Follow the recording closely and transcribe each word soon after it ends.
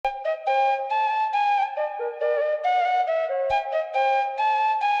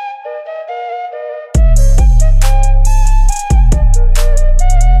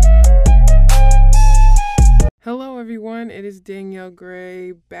Danielle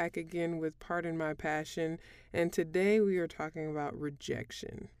Gray, back again with Pardon My Passion, and today we are talking about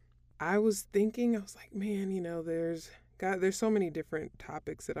rejection. I was like, man, there's so many different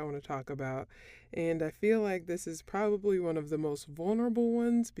topics that I want to talk about, and I feel like this is probably one of the most vulnerable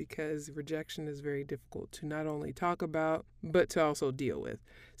ones because rejection is very difficult to not only talk about, but to also deal with.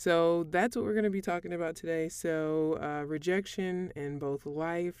 So that's what we're going to be talking about today. So rejection in both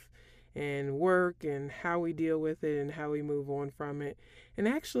life and work and how we deal with it and how we move on from it, and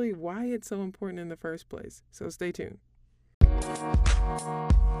actually why it's so important in the first place. So stay tuned.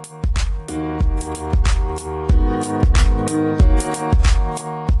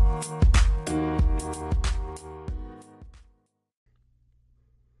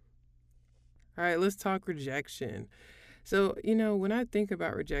 All right, let's talk rejection. So, when I think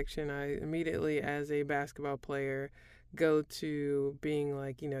about rejection, I immediately, as a basketball player, go to being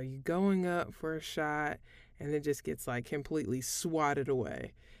like, you going up for a shot and it just gets like completely swatted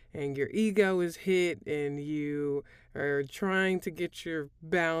away. And your ego is hit and you are trying to get your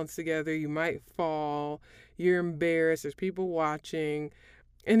balance together. You might fall. You're embarrassed. There's people watching.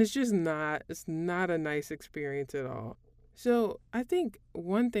 And it's not a nice experience at all. So I think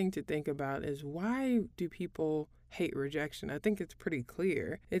one thing to think about is, why do people hate rejection? I think it's pretty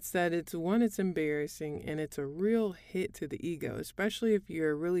clear. It's that it's embarrassing and it's a real hit to the ego, especially if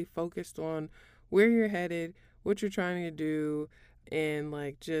you're really focused on where you're headed, what you're trying to do, and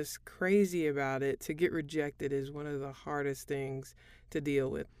like just crazy about it. To get rejected is one of the hardest things to deal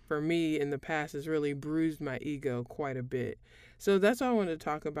with. For me, in the past, has really bruised my ego quite a bit. So that's what I want to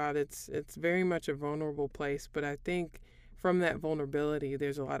talk about. It's very much a vulnerable place, but I think from that vulnerability,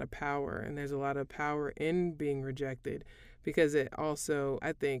 there's a lot of power, and there's a lot of power in being rejected, because it also,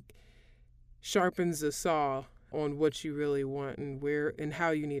 I think, sharpens the saw on what you really want and where and how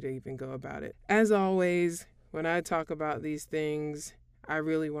you need to even go about it. As always, when I talk about these things, I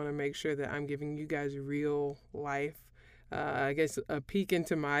really want to make sure that I'm giving you guys real life, I guess a peek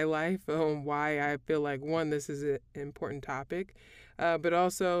into my life on why I feel like, one, this is an important topic, but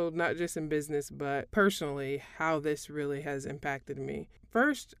also not just in business, but personally, how this really has impacted me.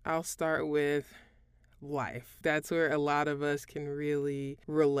 First, I'll start with life. That's where a lot of us can really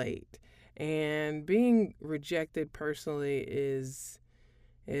relate. And being rejected personally is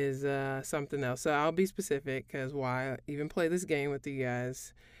something else. So I'll be specific, because why I even play this game with you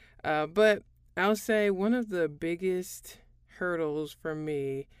guys. But I'll say one of the biggest hurdles for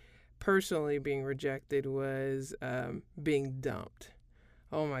me personally being rejected was being dumped.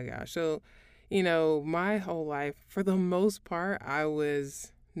 Oh my gosh. So, my whole life, for the most part, I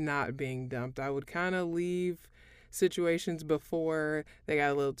was not being dumped. I would kind of leave situations before they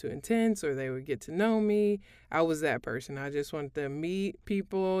got a little too intense or they would get to know me. I was that person. I just wanted to meet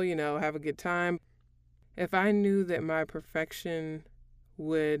people, have a good time. If I knew that my perfection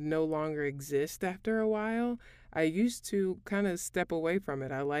would no longer exist after a while, I used to kind of step away from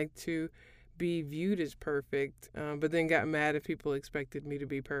it. I like to be viewed as perfect, but then got mad if people expected me to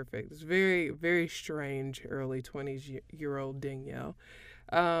be perfect. It's very, very strange, early 20-year-old Danielle.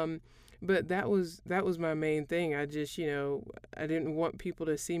 But that was my main thing. I just, I didn't want people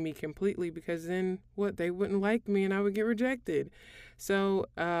to see me completely, because then they wouldn't like me and I would get rejected. So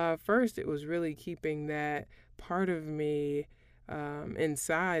first, it was really keeping that part of me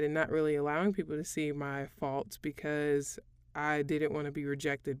inside and not really allowing people to see my faults, because I didn't want to be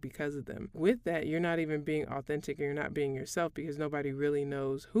rejected because of them. With that, you're not even being authentic and you're not being yourself, because nobody really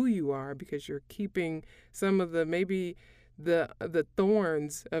knows who you are, because you're keeping some of the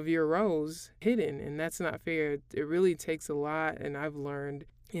thorns of your rose hidden, and that's not fair. It really takes a lot, and I've learned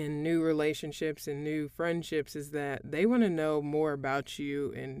in new relationships and new friendships is that they want to know more about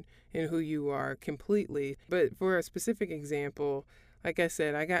you and who you are completely. But for a specific example, like I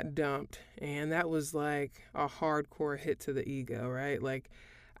said, I got dumped, and that was like a hardcore hit to the ego, right? Like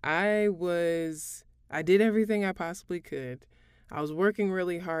I did everything I possibly could. I was working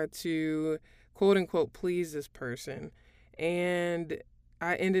really hard to quote unquote please this person, and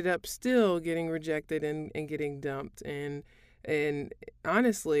I ended up still getting rejected and getting dumped, and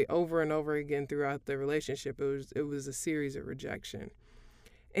honestly, over and over again throughout the relationship, it was a series of rejection.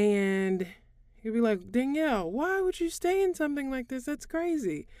 And you'd be like, Danielle, why would you stay in something like this? That's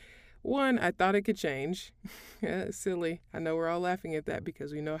crazy. One, I thought it could change. Silly. I know we're all laughing at that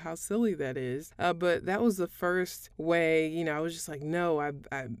because we know how silly that is. But that was the first way, I was just like, no,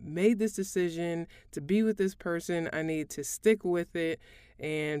 I made this decision to be with this person. I need to stick with it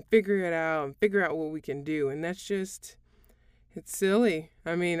and figure it out and figure out what we can do. And that's just, it's silly.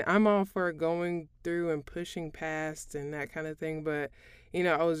 I mean, I'm all for going through and pushing past and that kind of thing. But,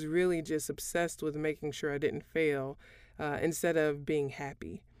 I was really just obsessed with making sure I didn't fail. instead of being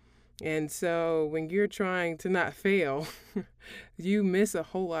happy. And so when you're trying to not fail, you miss a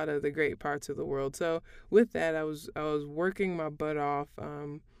whole lot of the great parts of the world. So with that, I was working my butt off,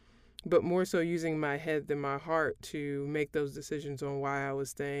 but more so using my head than my heart to make those decisions on why I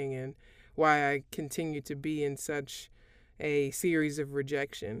was staying and why I continued to be in such a series of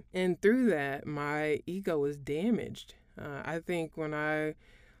rejection. And through that, my ego was damaged. I think when I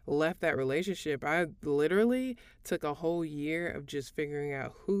left that relationship, I literally took a whole year of just figuring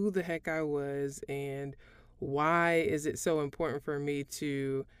out who the heck I was and why is it so important for me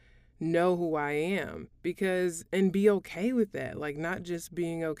to know who I am, because and be okay with that. Like, not just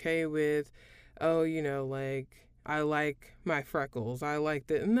being okay with, oh, like, I like my freckles. I like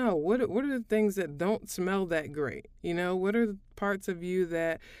that. No, what are the things that don't smell that great? What are the parts of you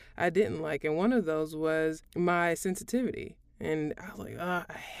that I didn't like? And one of those was my sensitivity. And I was like, I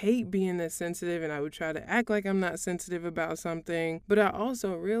hate being this sensitive, and I would try to act like I'm not sensitive about something. But I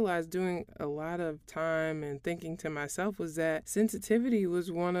also realized doing a lot of time and thinking to myself was that sensitivity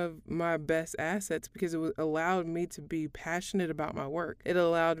was one of my best assets, because it allowed me to be passionate about my work. It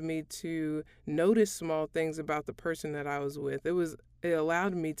allowed me to notice small things about the person that I was with. It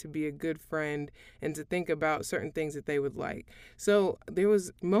allowed me to be a good friend and to think about certain things that they would like. So there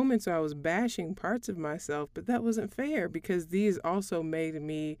was moments where I was bashing parts of myself, but that wasn't fair, because these also made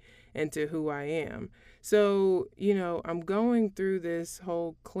me into who I am. So, I'm going through this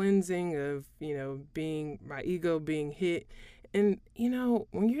whole cleansing of, my ego being hit. And,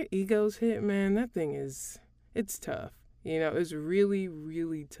 when your ego's hit, man, that thing it's tough. It's really,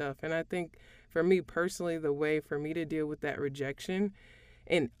 really tough. And I think for me personally, the way for me to deal with that rejection,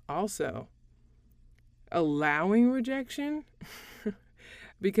 and also allowing rejection,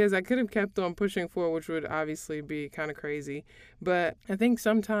 because I could have kept on pushing forward, which would obviously be kind of crazy. But I think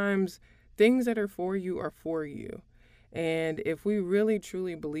sometimes things that are for you are for you. And if we really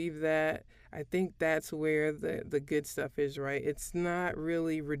truly believe that, I think that's where the good stuff is, right? It's not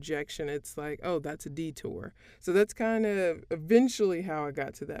really rejection. It's like, oh, that's a detour. So that's kind of eventually how I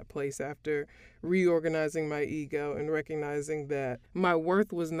got to that place, after reorganizing my ego and recognizing that my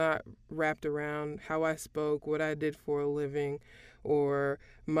worth was not wrapped around how I spoke, what I did for a living, or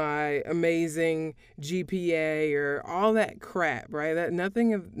my amazing GPA, or all that crap, right? That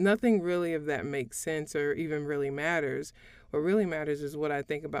nothing really of that makes sense or even really matters. What really matters is what I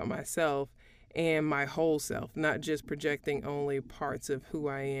think about myself and my whole self, not just projecting only parts of who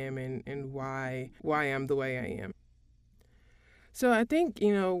I am and why I'm the way I am. So I think,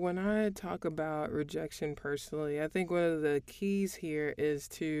 when I talk about rejection personally, I think one of the keys here is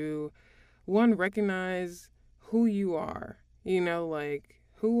to, one, recognize who you are, like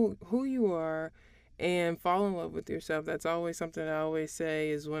who you are, and fall in love with yourself. That's always something I always say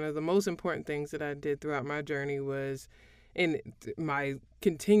is one of the most important things that I did throughout my journey was, and my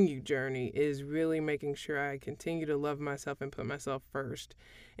continued journey is really making sure I continue to love myself and put myself first.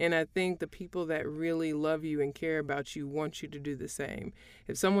 And I think the people that really love you and care about you want you to do the same.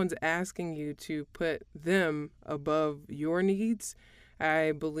 If someone's asking you to put them above your needs,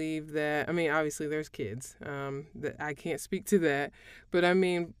 I believe that, obviously there's kids, that I can't speak to that, but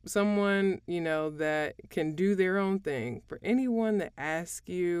someone, that can do their own thing. For anyone that asks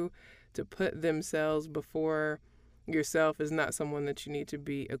you to put themselves before yourself is not someone that you need to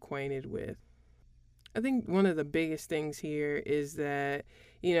be acquainted with. I think one of the biggest things here is that,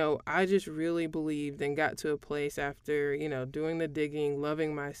 I just really believed and got to a place after, doing the digging,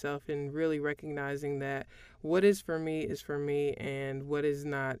 loving myself, and really recognizing that what is for me and what is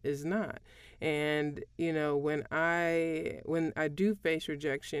not is not. And, when I do face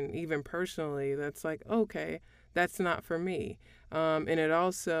rejection, even personally, that's like, okay, that's not for me. And it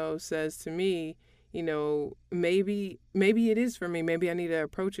also says to me, maybe it is for me. Maybe I need to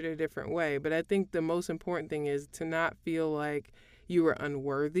approach it a different way. But I think the most important thing is to not feel like you are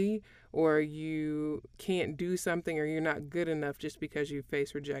unworthy or you can't do something or you're not good enough just because you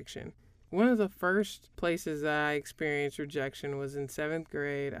face rejection. One of the first places I experienced rejection was in 7th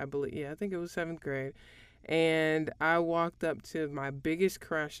grade, I believe. Yeah, I think it was 7th grade. And I walked up to my biggest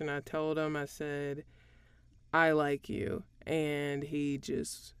crush and I told him, I said, I like you. And he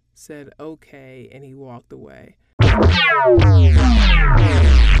just said, okay, and he walked away.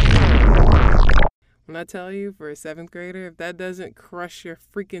 When I tell you, for a 7th grader, if that doesn't crush your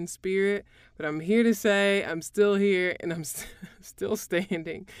freaking spirit, but I'm here to say I'm still here and I'm still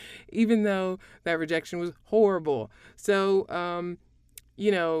standing, even though that rejection was horrible. So,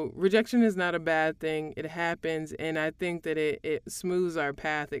 rejection is not a bad thing. It happens, and I think that it smooths our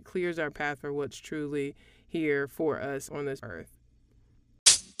path. It clears our path for what's truly here for us on this earth.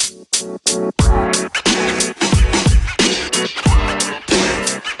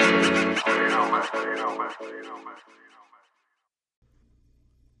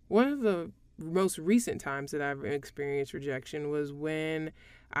 One of the most recent times that I've experienced rejection was when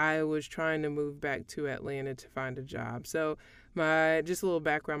I was trying to move back to Atlanta to find a job. So, just a little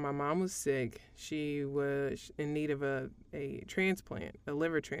background, my mom was sick. She was in need of a transplant, a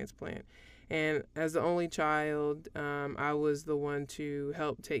liver transplant. And as the only child, I was the one to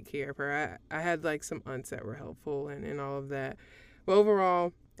help take care of her. I had like some aunts that were helpful and all of that. But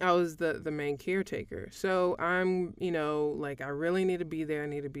overall, I was the main caretaker. So I'm, like I really need to be there. I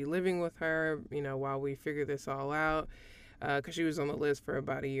need to be living with her, while we figure this all out. Because she was on the list for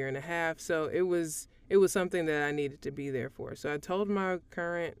about a year and a half. So it was something that I needed to be there for. So I told my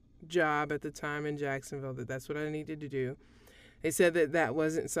current job at the time in Jacksonville that that's what I needed to do. They said that that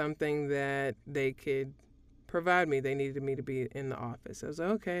wasn't something that they could provide me. They needed me to be in the office. I was like,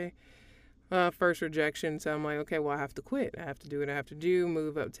 okay. First rejection. So I'm like, okay, well, I have to quit. I have to do what I have to do,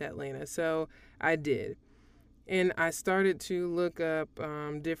 move up to Atlanta. So I did. And I started to look up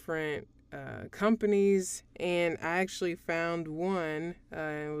different companies, and I actually found one.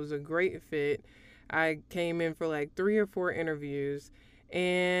 It was a great fit. I came in for like 3 or 4 interviews,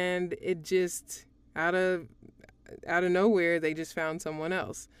 and it just out of nowhere, they just found someone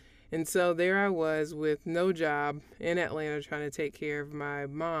else. And so there I was with no job in Atlanta trying to take care of my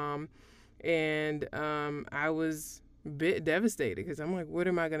mom. And I was a bit devastated because I'm like, what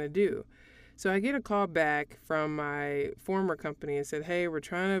am I going to do? So I get a call back from my former company and said, hey, we're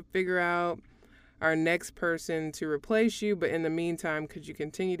trying to figure out our next person to replace you. But in the meantime, could you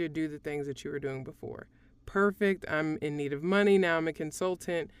continue to do the things that you were doing before? Perfect. I'm in need of money. Now I'm a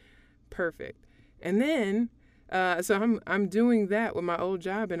consultant. Perfect. And then, so I'm doing that with my old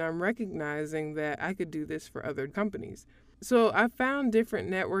job, and I'm recognizing that I could do this for other companies. So I found different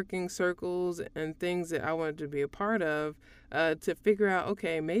networking circles and things that I wanted to be a part of to figure out,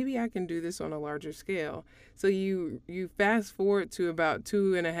 okay, maybe I can do this on a larger scale. So you fast forward to about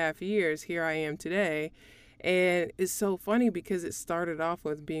 2.5 years, here I am today. And it's so funny because it started off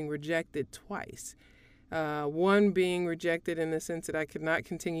with being rejected twice. One being rejected in the sense that I could not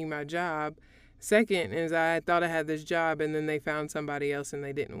continue my job. Second is I thought I had this job, and then they found somebody else and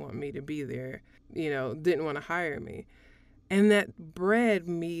they didn't want me to be there, didn't want to hire me. And that bred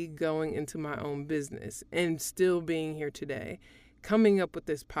me going into my own business and still being here today, coming up with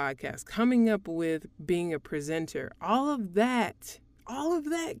this podcast, coming up with being a presenter. All of that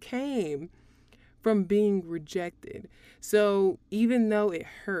came from being rejected. So even though it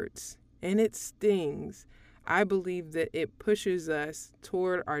hurts and it stings, I believe that it pushes us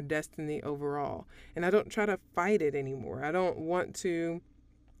toward our destiny overall. And I don't try to fight it anymore. I don't want to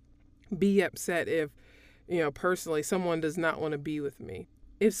be upset if, personally, someone does not want to be with me.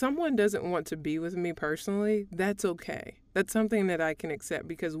 If someone doesn't want to be with me personally, that's okay. That's something that I can accept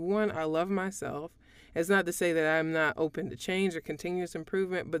because, one, I love myself. It's not to say that I'm not open to change or continuous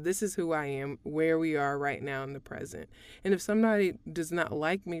improvement, but this is who I am, where we are right now in the present. And if somebody does not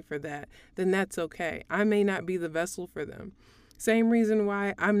like me for that, then that's okay. I may not be the vessel for them. Same reason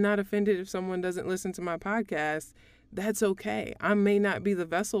why I'm not offended if someone doesn't listen to my podcast. That's okay. I may not be the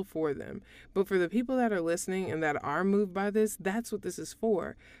vessel for them. But for the people that are listening and that are moved by this, that's what this is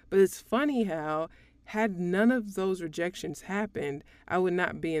for. But it's funny how, had none of those rejections happened, I would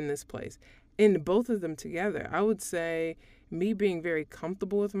not be in this place. In both of them together, I would say me being very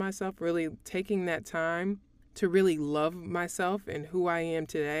comfortable with myself, really taking that time to really love myself and who I am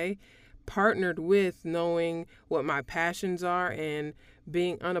today, partnered with knowing what my passions are and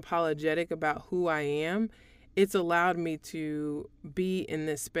being unapologetic about who I am, it's allowed me to be in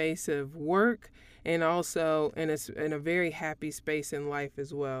this space of work and also in a very happy space in life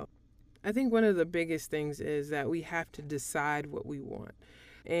as well. I think one of the biggest things is that we have to decide what we want.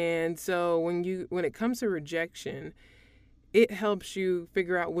 And so when it comes to rejection, it helps you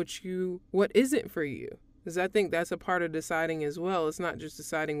figure out what isn't for you. Because I think that's a part of deciding as well. It's not just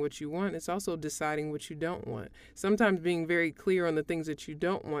deciding what you want, it's also deciding what you don't want. Sometimes being very clear on the things that you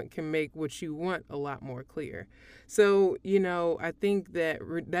don't want can make what you want a lot more clear. So, I think that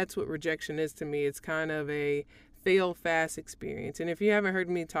that's what rejection is to me. It's kind of a fail fast experience. And if you haven't heard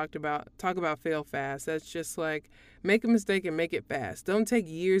me talk about fail fast, that's just like make a mistake and make it fast. Don't take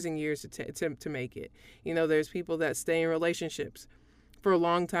years and years to make it. There's people that stay in relationships for a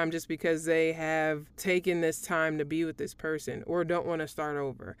long time just because they have taken this time to be with this person or don't want to start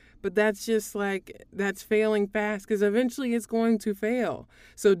over. But that's failing fast because eventually it's going to fail.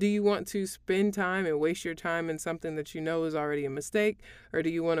 So do you want to spend time and waste your time in something that you know is already a mistake, or do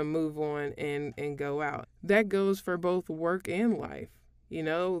you want to move on and go out? That goes for both work and life.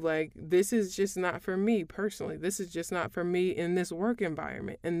 Like, this is just not for me personally. This is just not for me in this work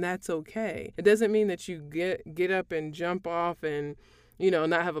environment. And that's okay. It doesn't mean that you get up and jump off and,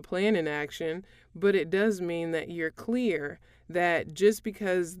 not have a plan in action. But it does mean that you're clear that just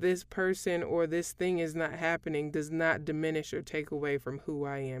because this person or this thing is not happening does not diminish or take away from who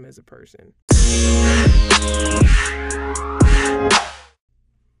I am as a person.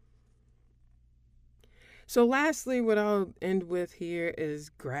 So lastly, what I'll end with here is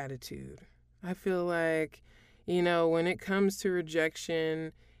gratitude. I feel like, when it comes to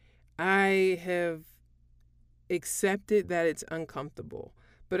rejection, I have accepted that it's uncomfortable.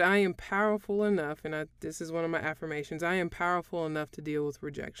 But I am powerful enough, and this is one of my affirmations, I am powerful enough to deal with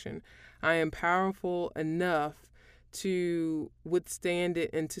rejection. I am powerful enough to withstand it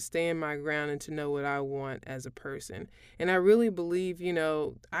and to stand my ground and to know what I want as a person. And I really believe,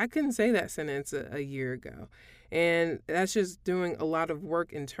 I couldn't say that sentence a year ago. And that's just doing a lot of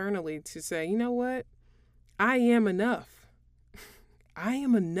work internally to say, you know what? I am enough. I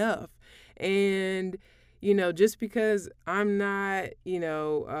am enough. And just because I'm not,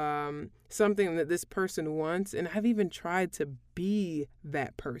 something that this person wants, and I've even tried to be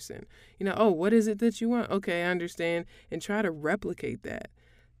that person, oh, what is it that you want? Okay, I understand. And try to replicate that.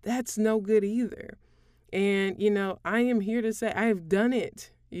 That's no good either. And, I am here to say I have done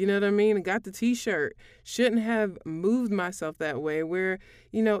it. You know what I mean? I got the t-shirt. Shouldn't have moved myself that way where,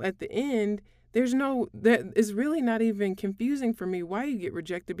 at the end, that is really not even confusing for me why you get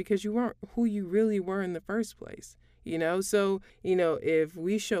rejected, because you weren't who you really were in the first place. So, if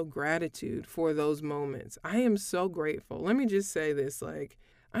we show gratitude for those moments, I am so grateful. Let me just say this, I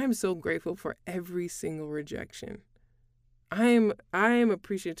am so grateful for every single rejection. I am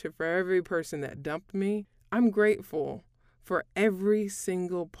appreciative for every person that dumped me. I'm grateful for every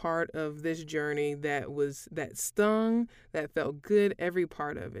single part of this journey that stung, that felt good, every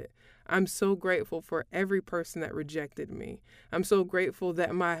part of it. I'm so grateful for every person that rejected me. I'm so grateful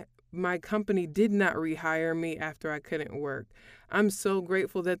that my company did not rehire me after I couldn't work. I'm so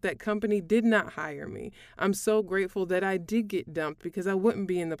grateful that company did not hire me. I'm so grateful that I did get dumped, because I wouldn't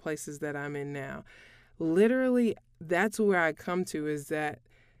be in the places that I'm in now. Literally, that's where I come to, is that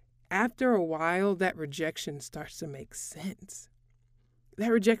after a while, that rejection starts to make sense.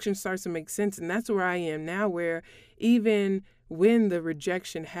 That rejection starts to make sense. And that's where I am now, where even when the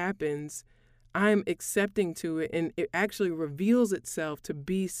rejection happens, I'm accepting to it, and it actually reveals itself to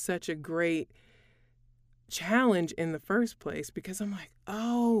be such a great challenge in the first place, because I'm like,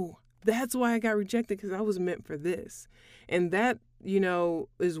 oh, that's why I got rejected, because I was meant for this. And that,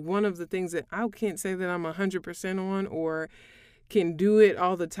 is one of the things that I can't say that I'm 100% on or can do it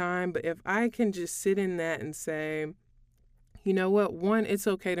all the time. But if I can just sit in that and say, you know what, one, it's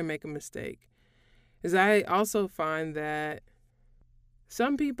okay to make a mistake. Because I also find that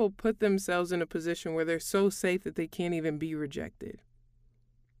some people put themselves in a position where they're so safe that they can't even be rejected.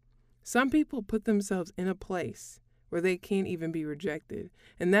 Some people put themselves in a place where they can't even be rejected.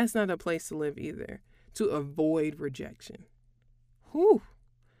 And that's not a place to live either, to avoid rejection. Whew,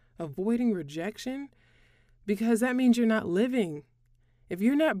 avoiding rejection? Because that means you're not living. If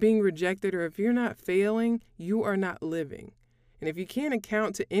you're not being rejected, or if you're not failing, you are not living. And if you can't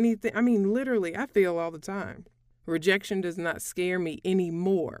account to anything, literally, I fail all the time. Rejection does not scare me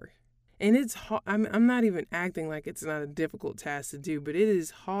anymore. And it's hard. I'm not even acting like it's not a difficult task to do, but it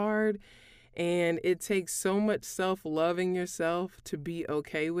is hard, and it takes so much self-loving yourself to be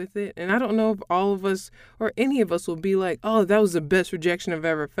okay with it. And I don't know if all of us or any of us will be like, oh, that was the best rejection I've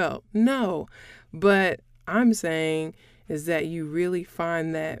ever felt. No, but I'm saying is that you really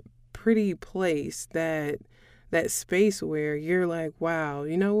find that pretty place, that space where you're like, wow,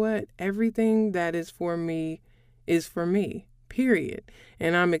 you know what? Everything that is for me, period.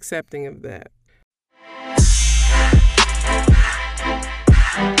 And I'm accepting of that.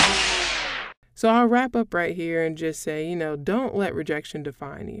 So I'll wrap up right here and just say, don't let rejection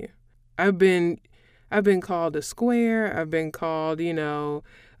define you. I've been called a square. I've been called, oh,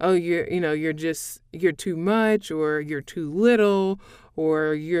 you're too much, or you're too little,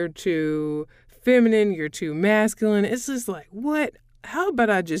 or you're too feminine, you're too masculine. It's just like, what? How about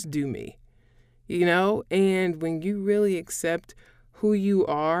I just do me? And when you really accept who you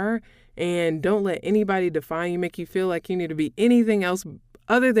are and don't let anybody define you, make you feel like you need to be anything else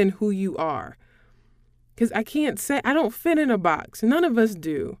other than who you are. Because I don't fit in a box. None of us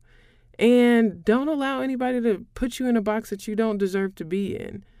do. And don't allow anybody to put you in a box that you don't deserve to be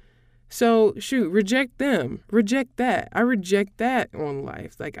in. So reject them. Reject that. I reject that on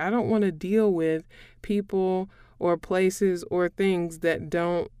life. Like, I don't want to deal with people or places or things that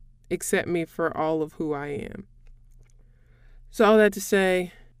don't accept me for all of who I am. So all that to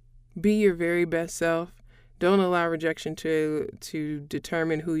say, be your very best self. Don't allow rejection to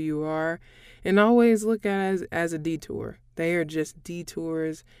determine who you are, and always look at it as a detour. They are just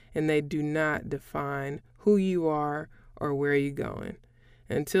detours, and they do not define who you are or where you're going.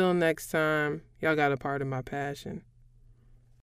 Until next time, y'all got a part of my passion.